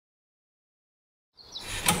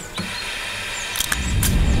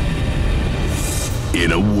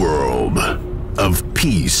In a world of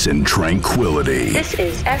peace and tranquility, This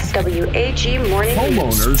is SWAG Morning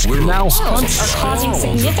News. Homeowners will now hunt are causing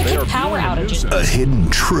significant power outages. a hidden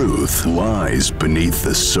truth lies beneath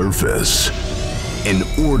the surface. An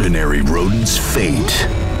ordinary rodent's fate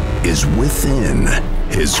is within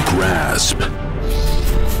his grasp.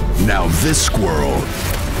 Now this squirrel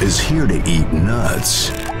is here to eat nuts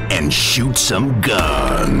and shoot some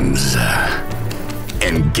guns.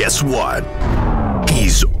 And guess what?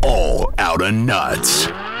 He's all out of nuts.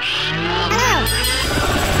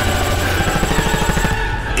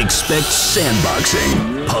 Expect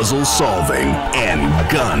sandboxing, puzzle solving,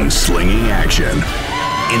 and gun-slinging action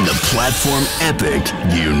in the platform epic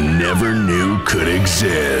you never knew could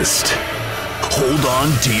exist. Hold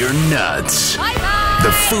on to your nuts.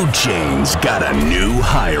 The food chain's got a new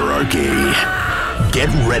hierarchy. Get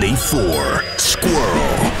ready for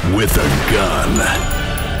Squirrel with a Gun.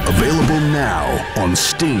 Available now on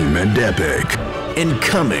Steam and Epic. And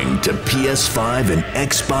coming to PS5 and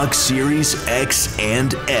Xbox Series X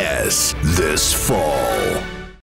and S this fall.